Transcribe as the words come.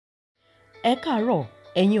Ẹ káàárọ̀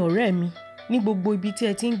ẹ̀yin ọ̀rẹ́ mi ní gbogbo ibi tí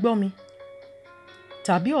ẹ ti ń gbọ́ mi.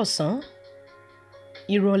 Tàbí ọ̀sán,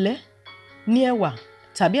 ìrọ̀lẹ́ ní ẹ̀wà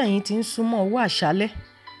tàbí ẹ̀yin tí ń súnmọ́ ọwọ́ àṣálẹ́.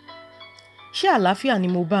 Ṣé àlàáfíà ni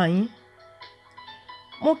mo bá yín?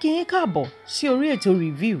 Mo kí yín káàbọ̀ sí orí ètò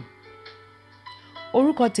review.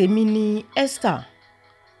 Orúkọ tèmi ni Esther.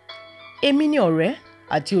 Èmi ni ọ̀rẹ́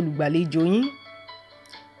àti olùgbàlejò yín.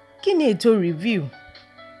 Kí ni ètò review?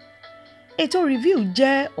 Ètò review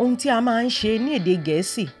jẹ́ ohun tí a máa ń ṣe ní èdè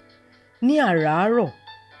Gẹ̀ẹ́sì ní àràárọ̀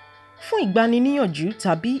fún ìgbaniníyànjú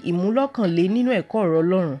tàbí ìmúlọ́kànle nínú ẹ̀kọ́ ọ̀rọ̀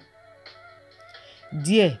Ọlọ́run.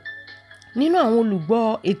 Díẹ̀ nínú àwọn olùgbọ́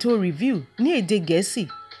ètò review ní èdè Gẹ̀ẹ́sì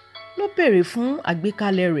ló béèrè fún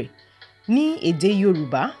àgbékalẹ̀ rẹ̀ ní èdè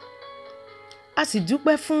Yorùbá. A sì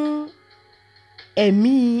dúpẹ́ fún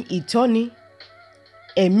ẹ̀mí ìtọ́ni,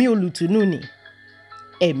 ẹ̀mí olùtùnú ni,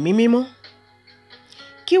 ẹ̀mí mímọ́.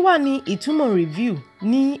 Kí wá ni ìtumọ̀ review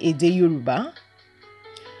ní èdè Yorùbá?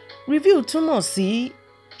 Review túmọ̀ sí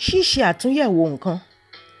ṣíṣe àtúnyẹ̀wò nǹkan,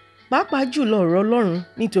 pàápàá jùlọ ọ̀rọ̀ Ọlọ́run,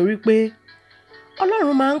 nítorí pé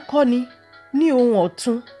Ọlọ́run máa ń kọ́ni ní ohun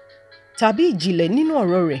ọ̀tun tàbí ìjìnlẹ̀ nínú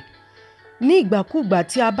ọ̀rọ̀ rẹ̀ ní ìgbàkúùgbà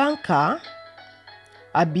tí a bá ń kà á.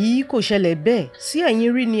 Àbí kò ṣẹlẹ̀ bẹ́ẹ̀ sí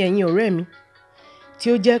ẹ̀yin rí ni ẹ̀yin ọ̀rẹ́ mi, tí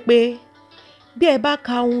ó jẹ́ pé bí ẹ bá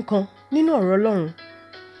ka ohun kan nínú ọ̀rọ̀ Ọlọ́run,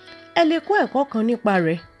 ẹ lè kọ́ ẹ̀kọ́ kan nípa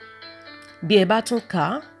rẹ̀. Bí ẹ bá tún kà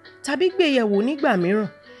á tàbí gbé yẹ̀wò nígbà mìíràn,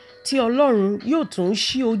 tí Ọlọ́run yóò tún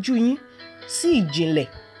ṣí ojú yín sí ìjìnlẹ̀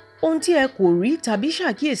ohun tí ẹ kò rí tàbí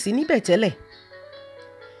ṣàkíyèsí níbẹ̀ tẹ́lẹ̀.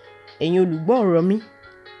 Ẹ̀yin olùgbọ́ ọ̀rọ̀ mi,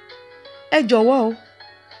 ẹ jọ̀wọ́ o,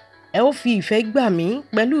 ẹ ó fi ìfẹ́ gbà mí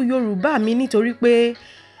pẹ̀lú Yorùbá mi, nítorí pé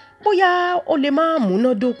bóyá ó lè máa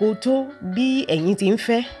múnádóko tó bí ẹ̀yin ti ń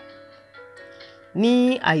fẹ́. Ní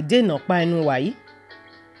àìdènà pa ẹnu wàyí,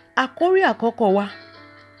 àkórí àkọ́kọ́ wa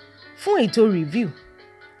fún ètò review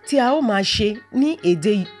tí a ó máa ṣe ní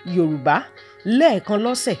èdè Yorùbá lẹ́ẹ̀kan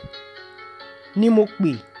lọ́sẹ̀ ni mo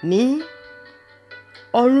pè ní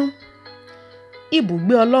ọ̀run,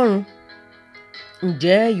 ibùgbé Ọlọ́run.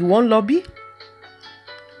 Ǹjẹ́ ìwọ ń lọ bí?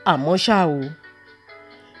 Àmọ́ ṣá o,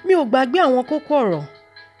 mi ò gbàgbé àwọn kókó ọ̀rọ̀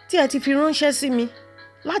tí ẹ ti fi ránṣẹ́ sí mi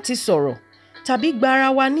láti sọ̀rọ̀ tàbí gba ara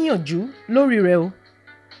wa níyànjú lórí rẹ̀ o.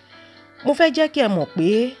 Mo fẹ́ jẹ́ kí ẹ mọ̀ pé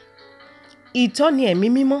ìtọ́ni ẹ̀mí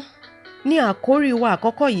mímọ́ ní àkórí wa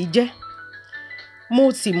àkọ́kọ́ yìí jẹ́. Mo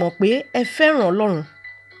sì mọ̀ pé ẹ fẹ́ràn Ọlọ́run,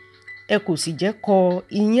 ẹ kò sì jẹ́ kọ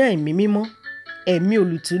iyán ẹ̀mí mímọ́, ẹ̀mí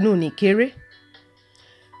olùtùnú ní kéré.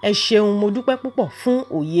 Ẹ ṣeun, mo dúpẹ́ púpọ̀ fún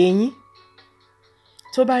òye yín.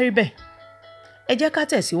 Tó bá rí bẹ́ẹ̀, ẹ jẹ́ ká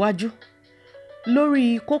tẹ̀síwájú lórí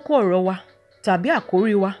kókó ọ̀rọ̀ wa tàbí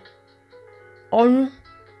àkórí wa, ọ̀run,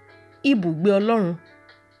 ibùgbé Ọlọ́run.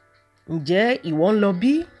 Ǹjẹ́ ìwọ ń lọ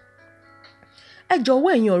bí? Ẹ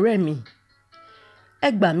jọ̀wọ́ ẹ̀yin ọ̀rẹ́ mi, ẹ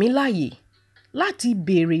gbà mí láàyè láti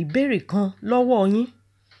béèrè ìbéèrè kan lọ́wọ́ yín,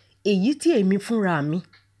 èyí tí èmi fúnra mi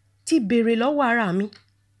ti béèrè lọ́wọ́ ara mi.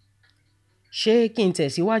 Ṣé kí n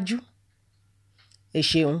tẹ̀síwájú? Ẹ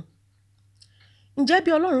ṣeun. Ǹjẹ́ bí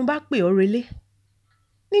Ọlọ́run bá pè ọ́ relé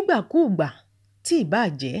nígbàkúùgbà tí ìbá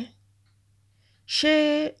jẹ́, ṣé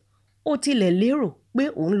o tilẹ̀ lérò pé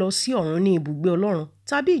ò ń lọ sí ọ̀run ní ibùgbé Ọlọ́run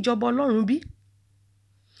tàbí ìjọba Ọlọ́run bí?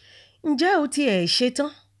 Ǹjẹ́ o ti ẹ̀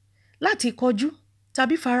ṣetán láti kọjú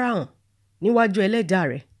tàbí farahàn níwájú Ẹlẹ́dàá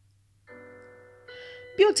rẹ̀?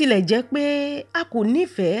 Bí ó tilẹ̀ jẹ́ pé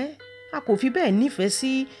a kò fi bẹ́ẹ̀ nífẹ̀ẹ́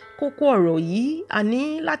sí kókó ọ̀rọ̀ yìí, a ní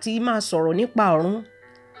láti máa sọ̀rọ̀ nípa ọ̀run,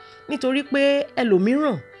 nítorí pé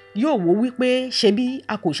ẹlòmíràn yóò wò wípé ṣebí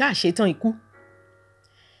a kò ṣáà ṣetán ikú.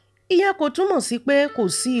 Ìyẹn kò túmọ̀ sí pé kò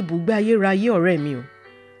sí ibùgbé ayérayé, ọ̀rẹ́ mi o.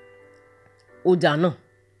 Ó dáa náà,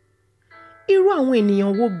 irú àwọn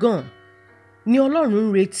ènìyàn wo gan-an ni Ọlọ́run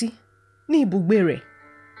ń retí ní ibùgbé rẹ̀?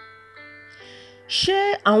 Ṣé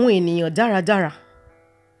àwọn ènìyàn dáradára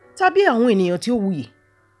tàbí àwọn ènìyàn tí ó wuyì?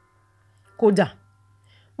 Kódà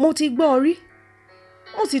mo ti gbọ́ rí,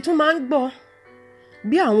 mo sì tún máa ń gbọ́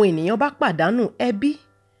bí àwọn ènìyàn bá pàdánù ẹbí,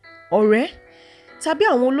 ọ̀rẹ́ tàbí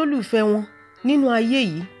àwọn olólùfẹ́ wọn nínú ayé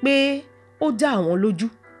yìí, pé ó dá àwọn lójú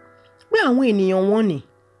pé àwọn ènìyàn wọn ni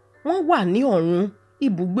wọ́n wà ní ọ̀run,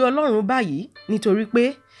 ibùgbé Ọlọ́run báyìí, nítorí pé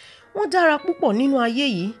wọ́n dára púpọ̀ nínú ayé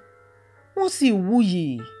yìí, wọ́n sì wuyì.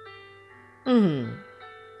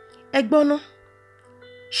 Ẹ gbọ́ ná,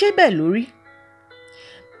 ṣé bẹ́ẹ̀ lórí?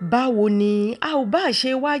 Báwo ni a ò bá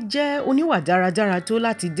ṣe wá jẹ́ oníwà dáradára tó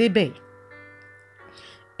láti débẹ̀?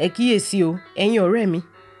 Ẹ kíyèsí o, ẹ̀yin ọ̀rẹ́ mi,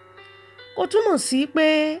 kò túmọ̀ sí pé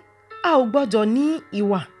a ò gbọ́dọ̀ ní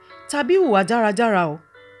ìwà tàbí ìwà dáradára o,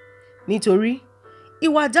 nítorí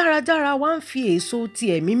ìwà dáradára wa ń fi èso ti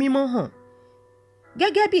ẹ̀mí mímọ́ hàn,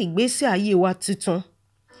 gẹ́gẹ́ bí ìgbésí ayé wa tuntun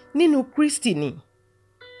nínú Kristi ni.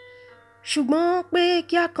 ṣùgbọ́n pé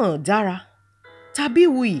kí a kàn dára tàbí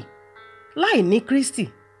wuyì láì ní Kristi.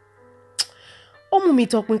 Ó mú mi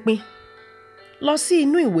tọpinpin lọ sí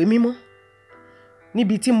inú ìwé mímọ́,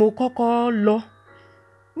 níbi tí mo kọ́kọ́ lọ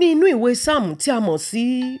ní inú ìwé Sáàmù tí a mọ̀ sí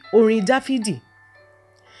orin Dáfídì.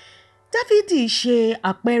 Dáfídì ṣe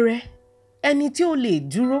àpẹẹrẹ ẹni tí ó lè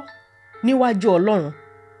dúró níwájú Ọlọ́run.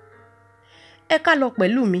 Ẹ ká lọ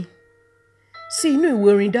pẹ̀lú mi sí inú ìwé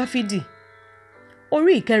orin Dáfídì,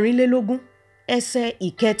 orí 24, ẹsẹ̀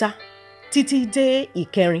 3 títí dé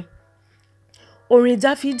 4. Orin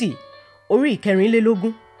Dáfídì, orí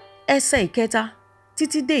 24, ẹsẹ̀ 3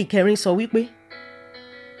 títí dé 4 sọ wípé: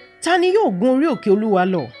 ta ni yóò gun orí òkè Olúwa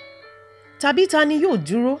lọ? Tàbí ta ni yóò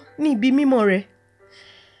dúró ní ibi mímọ́ rẹ̀?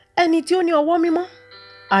 Ẹni tí ó ní ọwọ́ mímọ́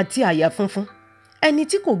àti àyà funfun, ẹni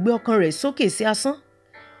tí kò gbé ọkàn rẹ̀ sókè sí asán,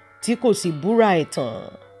 tí kò sì búra ẹ̀tàn.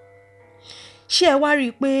 Ṣé ẹ wá rí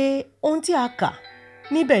i pé ohun tí a kà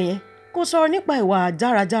níbẹ̀ yẹn kò sọ̀rọ̀ nípa ìwà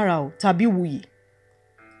dáradára o tàbí wuyì?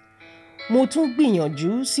 Mo tún gbìyànjú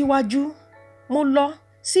síwájú, mo lọ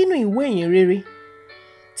sínú ìwé ìyìnrere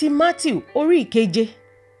ti Mátíù, orí 7,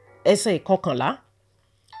 ẹsẹ̀ 11.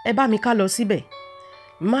 Ẹ bá mi ká lọ síbẹ̀.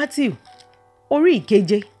 Mátíù, orí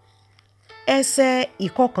 7, ẹsẹ̀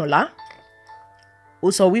 11.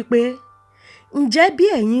 Ó sọ wípé: ǹjẹ́ bí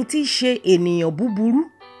ẹ̀yin tí ṣe ènìyàn búburú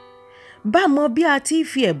bá mọ bí a ti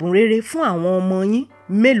fi ẹ̀bùn rere fún àwọn ọmọ yín,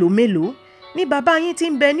 mélòó mélòó ni bàbá yín tí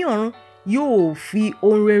ń bẹ ní ọ̀run yóò fi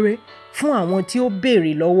ohun rere fún àwọn tí ó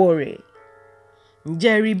béèrè lọ́wọ́ rẹ̀.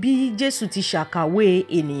 Ǹjẹ́ rí bí Jésù ti ṣàkàwé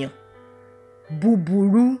ènìyàn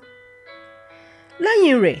búburú?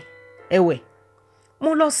 Lẹ́yìn rẹ̀ ẹ̀wẹ̀, mo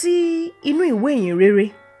lọ sí inú ìwé ìyìnrere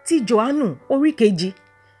ti Jòhánù, orí 2.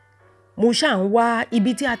 Mo ṣáà ń wá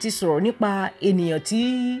ibi tí a ti sọ̀rọ̀ nípa ènìyàn tí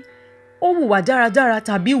ó hùwà dáradára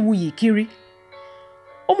tàbí wuyì kiri.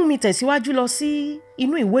 Ó mú mi tẹ̀síwájú lọ sí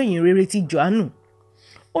inú ìwé ìyìnrere ti Jòhánù,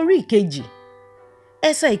 orí 2,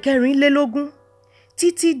 ẹsẹ̀ 24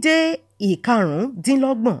 títí dé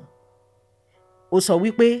 25. Ó sọ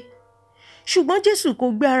wípé: ṣùgbọ́n Jésù kò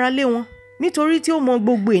gbé ara lé wọn, nítorí tí ó mọ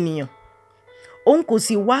gbogbo ènìyàn. Òun kò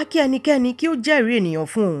sì wá kí ẹnikẹ́ni kí ó jẹ́rìí ènìyàn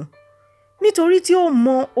fún òun, nítorí tí ó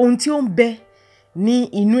mọ ohun tí ó ń bẹ ní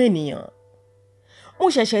inú ènìyàn. Mo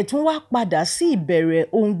ṣẹ̀ṣẹ̀ tún wá padà sí ìbẹ̀rẹ̀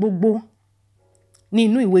ohun gbogbo ní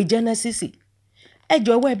inú ìwé Jẹ́nẹ́sísì. Ẹ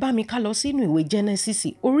jọ̀wọ́ ẹ bá mi ká lọ sínú ìwé Jẹ́nẹ́sísì,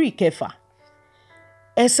 orí 6,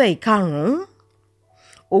 ẹsẹ̀ 5.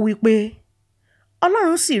 Ó wí pé: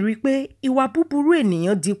 Ọlọ́run sì rí i pé ìwà búburú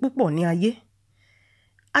ènìyàn di púpọ̀ ní ayé,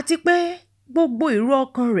 àti pé gbogbo èrò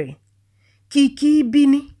ọkàn rẹ̀ kìkì ibi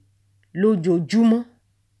ni lójoojúmọ́.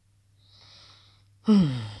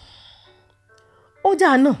 Ó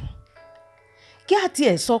dáa náà kí a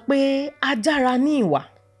tiẹ̀ sọ pé a dára ní ìwà.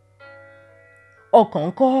 Ọkàn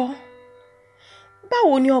ńkọ́?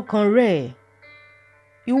 Báwo ni ọkàn rẹ,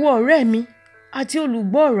 ìwọ ọ̀rẹ́ mi àti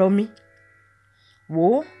olùgbọ́ ọ̀rọ̀ mi? Wò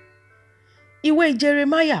ó, ìwé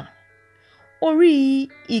Jeremáyà, orí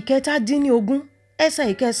 17,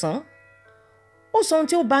 ẹsẹ̀ 9. Ó sọ ohun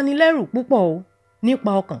tí ó bani lẹ́rù púpọ̀ o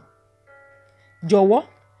nípa ọkàn. Jọ̀wọ́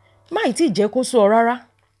má ì tí jẹ́ kó sú ọ rárá.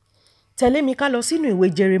 Tẹ̀lé mi ká lọ sínú ìwé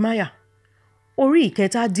Jeremáyà, orí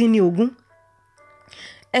 17,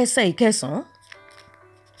 ẹsẹ̀ 9.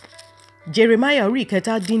 Jeremáyà, orí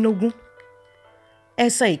 17,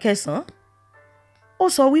 ẹsẹ̀ 9. Ó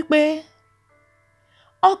sọ wípé: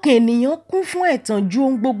 ọkàn ènìyàn kún fún ẹ̀tàn ju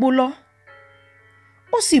ohun gbogbo lọ,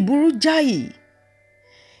 ó sì burú jáì.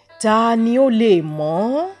 Ta ni ó lè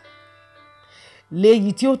mọ̀?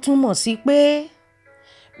 Léyìí tí ó túmọ̀ sí pé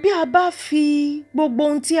bí a bá fi gbogbo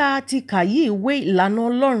ohun tí a ti kà yìí wé ìlànà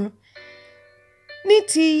Ọlọ́run ní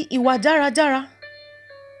ti ìwà dáradára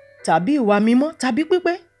tàbí ìwà mímọ́ tàbí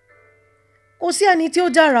pípé, kò sí ẹni tí ó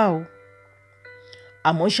dára o.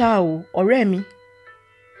 Àmọ́ ṣá o, ọ̀rẹ́ mi,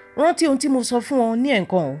 rántí ohun tí mo sọ fún ọ ní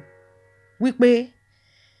ẹ̀ẹ̀kan o, wípé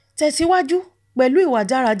tẹ̀síwájú pẹ̀lú ìwà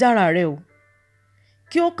dáradára rẹ o,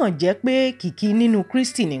 kí ó kàn jẹ́ pé kìkì nínú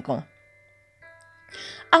Kristi nìkan.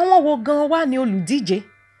 Àwọn wo gan wà ní olùdíje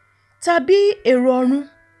tàbí èrò ọ̀run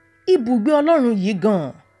ibùgbé Ọlọ́run yìí gan?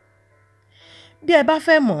 Bí ẹ bá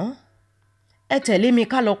fẹ́ mọ̀, ẹ tẹ̀lé mi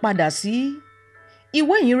ká lọ padà sí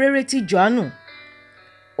ìwé ìyìnrere ti Jòhánù,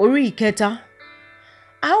 orí 3.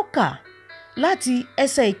 A ó kà láti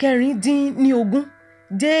ẹsẹ̀ 14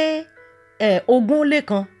 dé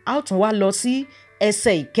 21. A ó tún wá lọ sí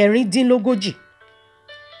ẹsẹ̀ 36.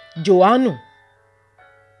 Jòhánù,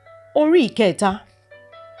 orí 3.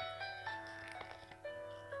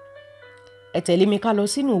 Ẹ tẹ̀lé mi ká lọ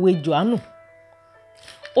sínú ìwé Jòhánù,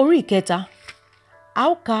 orí 3. A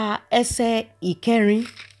ó ka ẹsẹ̀ 14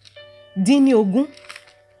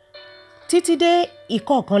 títí dé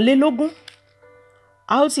ìkọkànlélógún.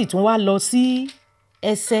 A ó sì tún wá lọ sí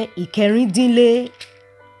ẹsẹ̀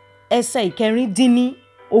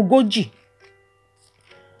ìkẹrìndínlógójì.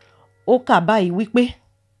 Ó kà báyìí wípé,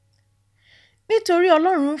 nítorí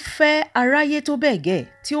Ọlọ́run fẹ́ aráyé tó bẹ́ẹ̀ gẹ́ẹ́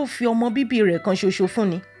tí ó fi ọmọ bíbí rẹ̀ kan ṣoṣo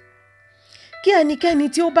fúnni, kí ẹnikẹ́ni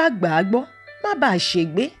tí ó bá gbà á gbọ́ má bàa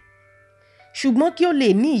ṣègbé, ṣùgbọ́n kí ó lè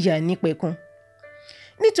ní ìyè àìnípẹ̀kun.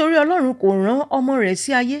 Nítorí Ọlọ́run kò rán ọmọ rẹ̀ sí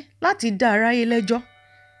ayé láti dá aráyé lẹ́jọ́,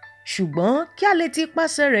 ṣùgbọ́n kí a lè ti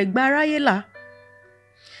pàṣẹ rẹ̀ gba aráyé là.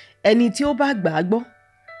 Ẹni tí ó bá gbà á gbọ́,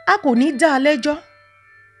 a kò ní dá a lẹ́jọ́,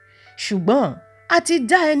 ṣùgbọ́n a ti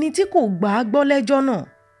dá ẹni tí kò gbà á gbọ́ lẹ́jọ́ náà,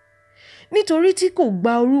 nítorí tí kò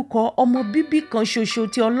gba orúkọ ọmọ bíbí kan ṣoṣo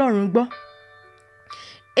tí Ọlọ́run gbọ́.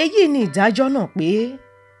 Èyí ni ìdájọ́ náà pé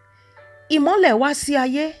ìmọ́lẹ̀ wá sí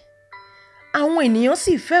ayé, àwọn ènìyàn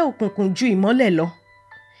sì fẹ́ òkùnkùn ju ìmọ́lẹ̀ lọ,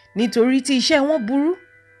 nítorí tí iṣẹ́ wọn burú.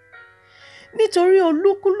 Nítorí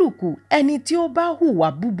olúkúlùkù ẹni tí ó bá hùwà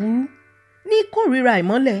búburú ní kórìíra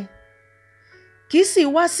ìmọ́lẹ̀, kì í sì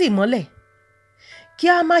wá sí ìmọ́lẹ̀, kí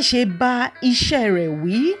a má ṣe ba iṣẹ́ rẹ̀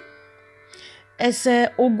wí. Ẹsẹ̀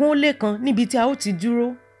 21 níbi tí a ó ti dúró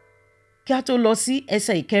kí a tó lọ sí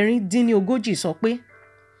ẹsẹ̀ ìkẹrìndínlógójì sọ pé,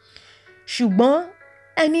 ṣùgbọ́n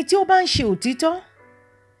ẹni tí ó bá ń ṣe òtítọ́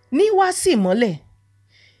ní wá sí ìmọ́lẹ̀,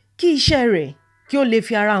 kí iṣẹ́ rẹ̀ kí ó lè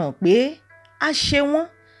fi ara hàn pé a ṣe wọ́n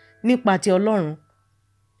nípa ti Ọlọ́run.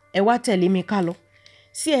 Ẹ wá tẹ̀lé mi ká lọ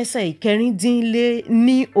sí ẹsẹ̀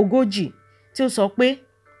ìkẹrìndínlógójì tí ó sọ pé,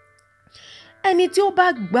 ẹni tí ó bá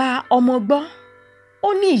gba ọmọ gbọ́, ó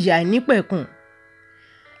ní ìyè àìnípẹ̀kun.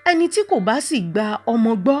 Ẹni tí kò bá sì gba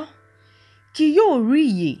ọmọ gbọ́ kì yóò rí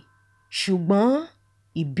ìyè, ṣùgbọ́n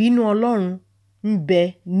ìbínú Ọlọ́run ń bẹ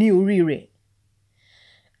ní orí rẹ̀.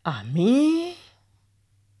 Àmín.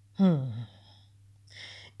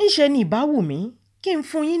 Ńṣe ni ìbá wù mí kí n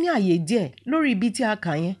fún yín ní àyè díẹ̀ lórí ibi tí a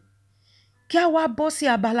kà yẹn, kí a wá bọ́ sí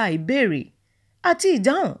abala ìbéèrè àti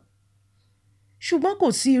ìdáhùn. Ṣùgbọ́n kò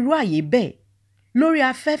sí irú àyè bẹ́ẹ̀ lórí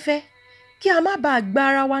afẹ́fẹ́ kí a má bàa gba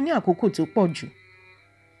ara wa ní àkókò tó pọ̀ jù.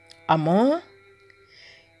 Àmọ́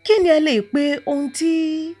kí ni ẹ lè pe ohun tí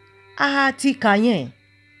a ti kà yẹn?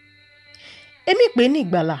 Èmi pè ní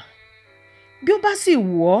ìgbàlà. Bí ó bá sì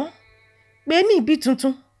wù ọ́, pè ní ìbí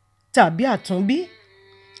tuntun tàbí àtúnbí,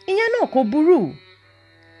 ìyẹn náà kò burú.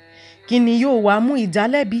 Kí ni yóò wá mú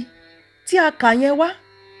ìdálẹ́bi tí a kà yẹn wá?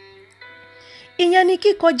 Ìyẹn ni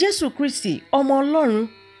kíkọ̀ Jésù Kristi ọmọ Ọlọ́run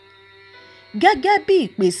gẹ́gẹ́ bí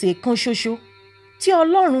ìpèsè kan ṣoṣo tí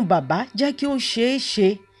Ọlọ́run Bàbá jẹ́ kí ó ṣeé ṣe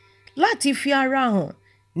láti fi ara hàn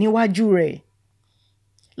níwájú rẹ̀,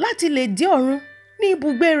 láti lè dé ọ̀run ní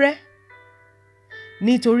ibùgbé rẹ̀.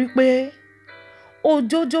 Nítorí pé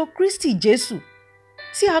òdodo Kristi Jésù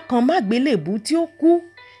tí a kàn má gbélébùú, tí ó kú,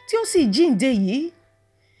 tí ó sì jíǹde yìí,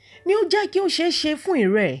 ni ó jẹ́ kí ó ṣeé ṣe fún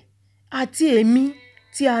ìrẹ àti èmi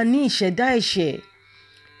tí a ní ìṣẹ̀dá ẹ̀ṣẹ̀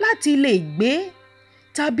láti lè gbé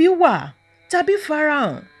tàbí wà tàbí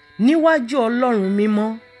farahàn níwájú Ọlọ́run mímọ́.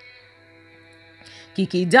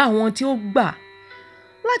 Kìkìdá àwọn tí ó gbà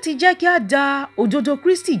láti jẹ́ kí a da òdodo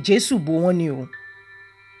Kristi Jésù bò wọ́n ni o.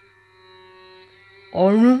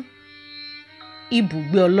 Ọ̀run,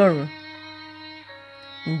 ibùgbé Ọlọ́run.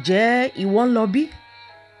 Ǹjẹ́ ìwọ ń lọ bí?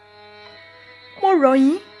 Mo rọ̀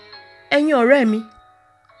yín, ẹ̀yin ọ̀rẹ́ mi,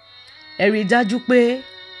 ẹ rí dájú pé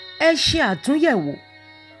ẹ ṣe àtúnyẹ̀wò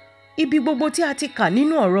ibi gbogbo tí a ti kà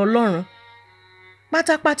nínú ọ̀rọ̀ Ọlọ́run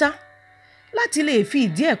pátápátá láti lè fi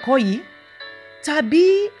ìdí ẹ̀kọ́ yìí tàbí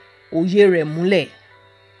òye rẹ̀ múlẹ̀.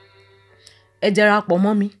 Ẹ darapọ̀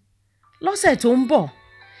mọ́ mi lọ́sẹ̀ tó ń bọ̀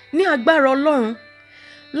ní agbára Ọlọ́run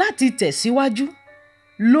láti tẹ̀síwájú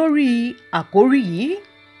lórí àkórí yìí.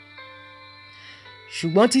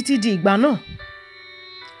 Ṣùgbọ́n títí di ìgbà náà,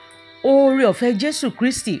 oore ọ̀fẹ́ Jésù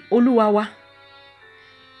Kristi Olúwa wa,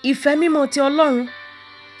 ìfẹ́ mímọ́ ti Ọlọ́run,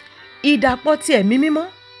 ìdàpọ̀ ti ẹ̀mí mímọ́,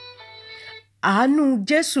 àánú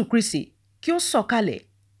Jésù Kristi kí ó sọ̀kalẹ̀,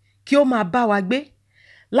 kí ó máa bá wa gbé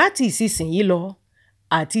láti ìsinsìnyí lọ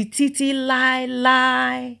àti títí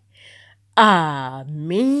láéláé.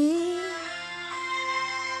 Àmín.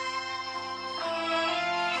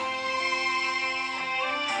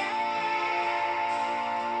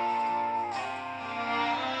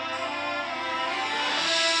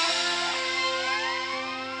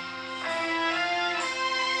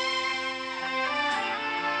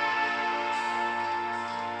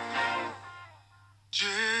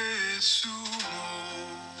 Jésù mo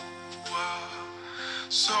wá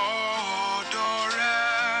sọ́dọ̀ rẹ,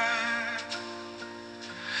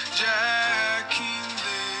 jẹ́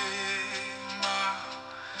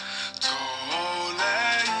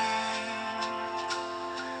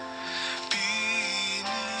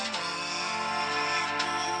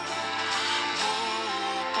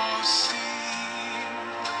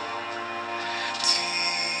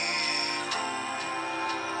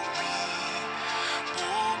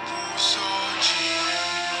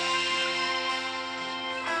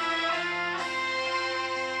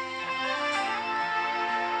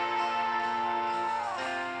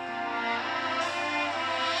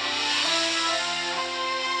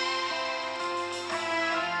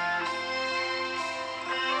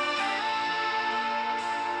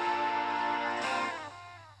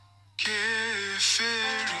ké